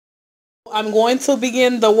I'm going to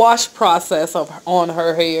begin the wash process on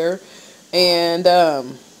her hair, and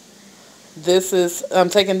I'm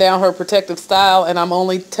taking down her protective style, and I'm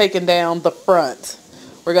only taking down the front.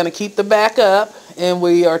 We're going to keep the back up, and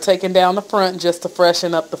we are taking down the front just to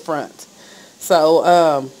freshen up the front.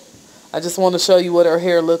 So I just want to show you what her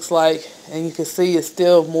hair looks like, and you can see it's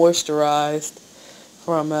still moisturized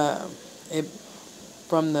from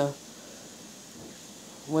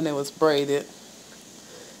when it was braided.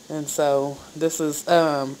 And so this is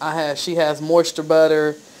she has moisture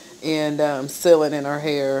butter and sealant in her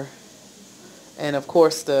hair, and of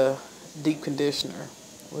course the deep conditioner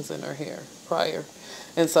was in her hair prior.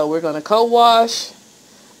 And so we're going to co-wash.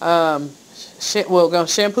 We're going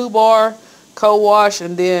to shampoo bar, co-wash,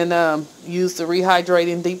 and then use the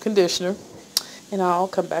rehydrating deep conditioner. And I'll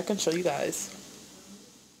come back and show you guys.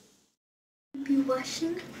 I'll be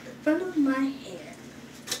washing the front of my hair.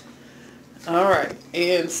 Alright,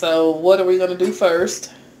 and so what are we going to do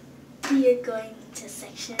first? We are going to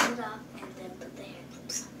section it off and then put the hair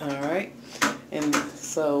clips on. Alright, and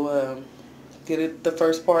so get the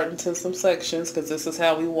first part into some sections, because this is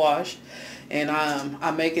how we wash. And I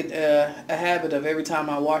make it a habit of every time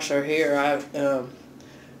I wash her hair, I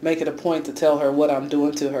make it a point to tell her what I'm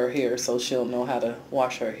doing to her hair, so she'll know how to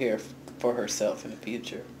wash her hair for herself in the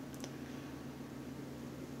future.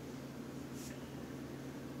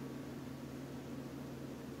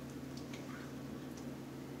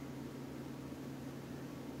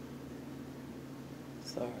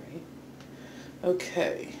 Sorry.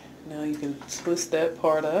 Okay, now you can twist that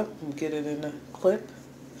part up and get it in a clip.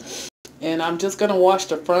 And I'm just going to wash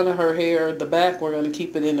the front of her hair. The back, we're going to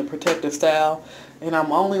keep it in the protective style. And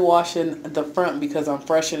I'm only washing the front because I'm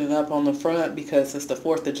freshening up on the front because it's the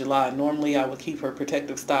 4th of July. Normally I would keep her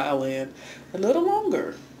protective style in a little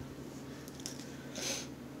longer.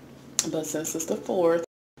 But since it's the 4th,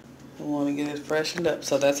 we want to get it freshened up.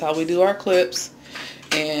 So that's how we do our clips.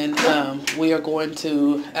 And we are going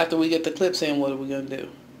to, after we get the clips in, what are we going to do?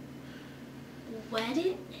 Wet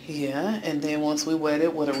it? Yeah, and then once we wet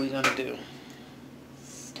it, what are we going to do?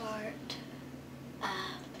 Start,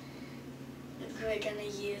 we're going to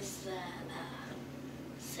use the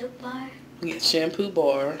soap bar. Get shampoo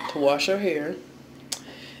bar to wash our hair.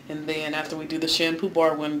 And then after we do the shampoo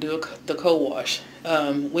bar, we're going to do the co-wash.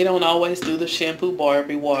 We don't always do the shampoo bar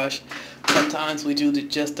every wash. Sometimes we do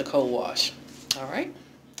just the co-wash. Alright.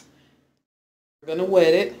 We're going to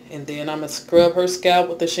wet it, and then I'm going to scrub her scalp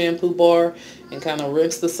with the shampoo bar and kind of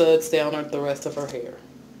rinse the suds down the rest of her hair.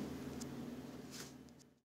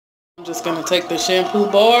 I'm just going to take the shampoo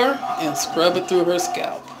bar and scrub it through her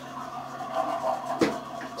scalp.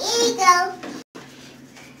 Here you go.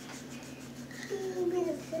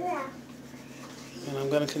 And I'm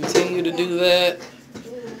going to continue to do that,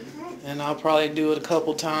 and I'll probably do it a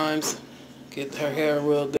couple times. Get her hair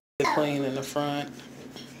real good, clean in the front.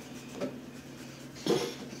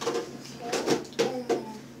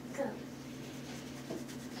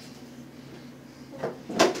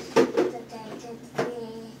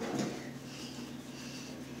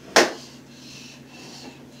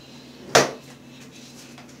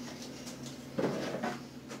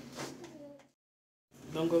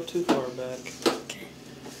 Don't go too far back. Okay.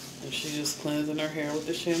 And she's just cleansing her hair with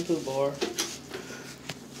the shampoo bar.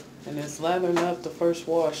 And it's lathering up the first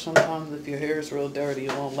wash. Sometimes if your hair is real dirty,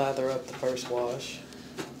 it won't lather up the first wash.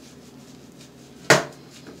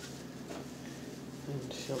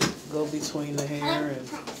 And she'll go between the hair and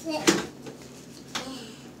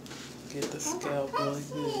get the scalp really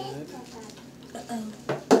good. Uh-oh.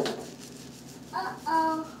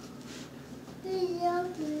 Uh-oh.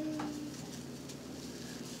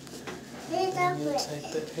 And you'll take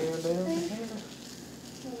that hair down here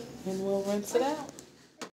and we'll rinse it out.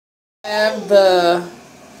 Have the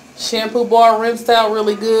shampoo bar rinsed out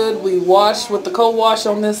really good. We washed with the co-wash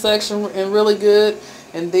on this section and really good.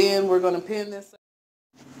 And then we're going to pin this.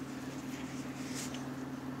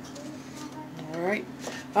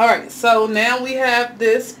 Alright, so now we have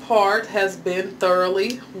this part has been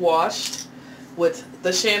thoroughly washed with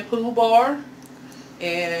the shampoo bar.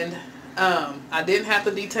 And I didn't have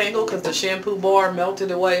to detangle because the shampoo bar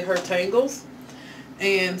melted away her tangles.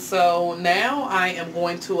 And so now I am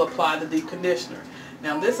going to apply the deep conditioner.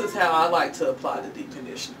 Now this is how I like to apply the deep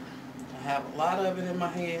conditioner. I have a lot of it in my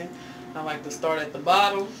hand. I like to start at the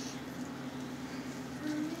bottom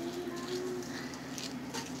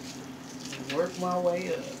and work my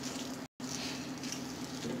way up.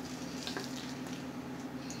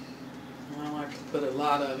 I like to put a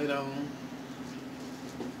lot of it on.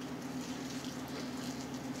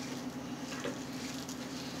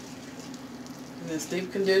 This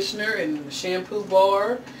deep conditioner and the shampoo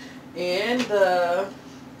bar And the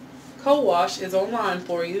co-wash is online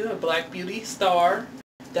for you at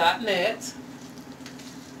blackbeautystar.net.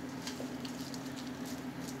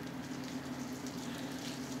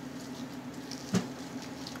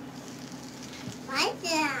 Right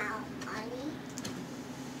now, Bonnie.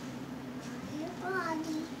 My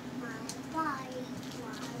body, my body,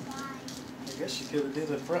 my body. I guess you could have did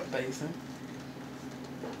a front facing.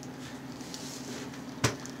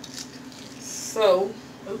 So,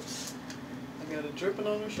 oops, I got it dripping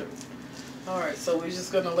on her shirt. Alright, so we're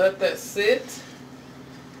just going to let that sit.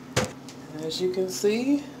 As you can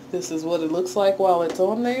see, this is what it looks like while it's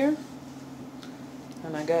on there.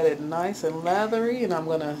 And I got it nice and lathery, and I'm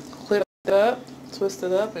going to clip it up, twist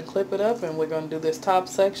it up and clip it up, and we're going to do this top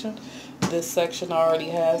section. This section already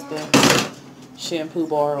has the shampoo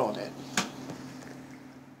bar on it.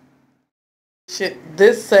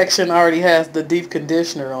 This section already has the deep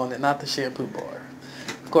conditioner on it, not the shampoo bar.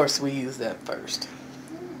 Of course, we use that first.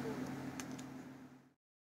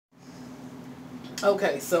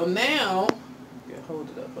 Okay, so now, hold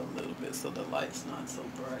it up a little bit so the light's not so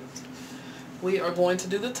bright. We are going to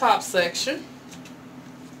do the top section.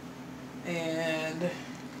 And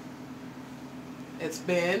it's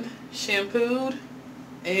been shampooed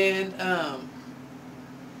and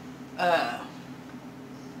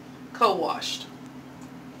co-washed.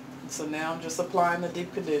 So now I'm just applying the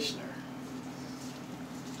deep conditioner.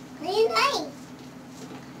 Green light.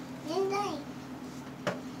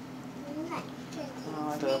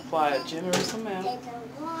 I have to apply a generous amount.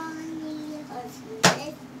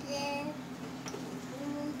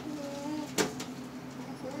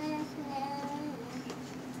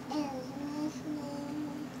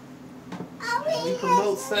 We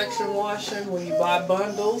promote section washing when you buy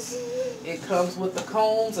bundles. It comes with the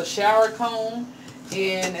combs, a shower comb,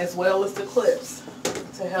 and as well as the clips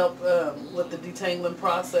to help with the detangling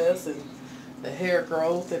process and the hair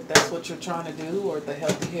growth, if that's what you're trying to do, or the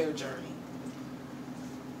healthy hair journey.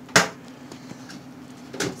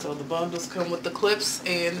 So the bundles come with the clips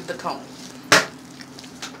and the comb.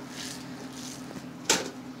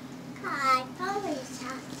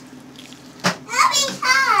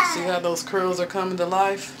 See how those curls are coming to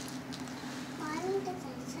life?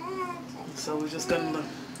 So we're just going to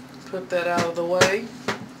put that out of the way.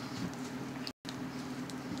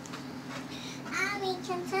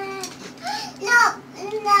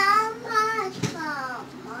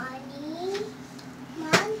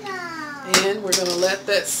 And we're going to let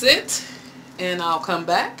that sit, and I'll come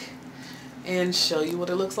back and show you what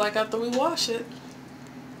it looks like after we wash it.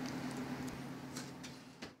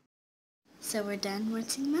 So we're done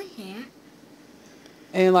rinsing my hair.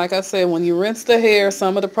 And like I said, when you rinse the hair,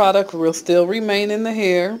 some of the product will still remain in the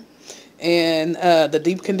hair, and the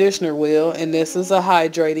deep conditioner will. And this is a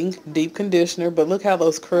hydrating deep conditioner, but look how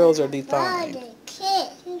those curls are defined.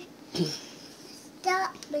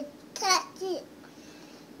 Stop and touch it,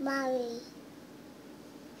 Mommy.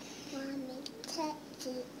 Mommy, touch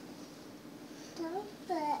it. Don't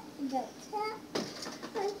put the top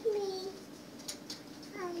with me.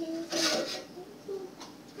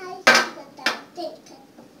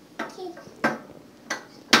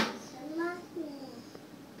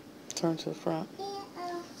 Turn to the front.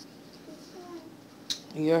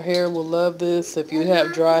 Your hair will love this. If you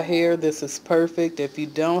have dry hair, this is perfect. If you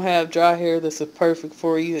don't have dry hair, this is perfect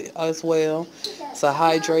for you as well. It's a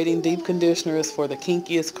hydrating deep conditioner. It's for the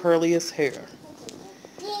kinkiest, curliest hair.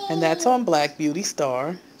 And that's on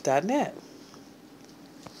blackbeautystar.net.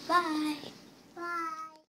 Bye.